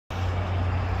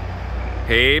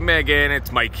Hey Megan, it's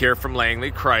Mike here from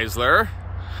Langley Chrysler.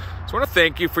 Just want to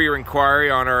thank you for your inquiry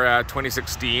on our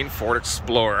 2016 Ford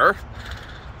Explorer.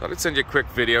 Thought I'd send you a quick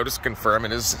video just to confirm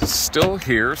it is still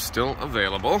here, still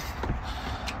available.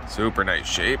 Super nice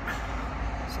shape.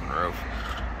 Sunroof.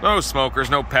 No smokers,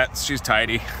 no pets, she's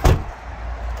tidy.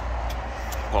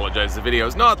 Apologize, the video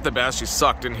is not the best. She's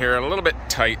sucked in here a little bit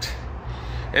tight.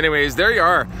 Anyways, there you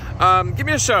are. Give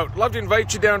me a shout. Love to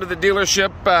invite you down to the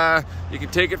dealership. You can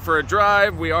take it for a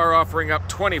drive. We are offering up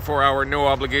 24-hour no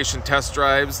obligation test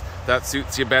drives. That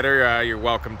suits you better. You're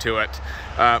welcome to it.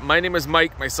 My name is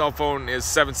Mike. My cell phone is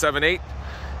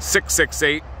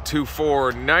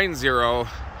 778-668-2490.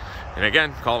 And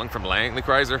again, calling from Langley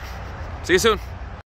Chrysler. See you soon.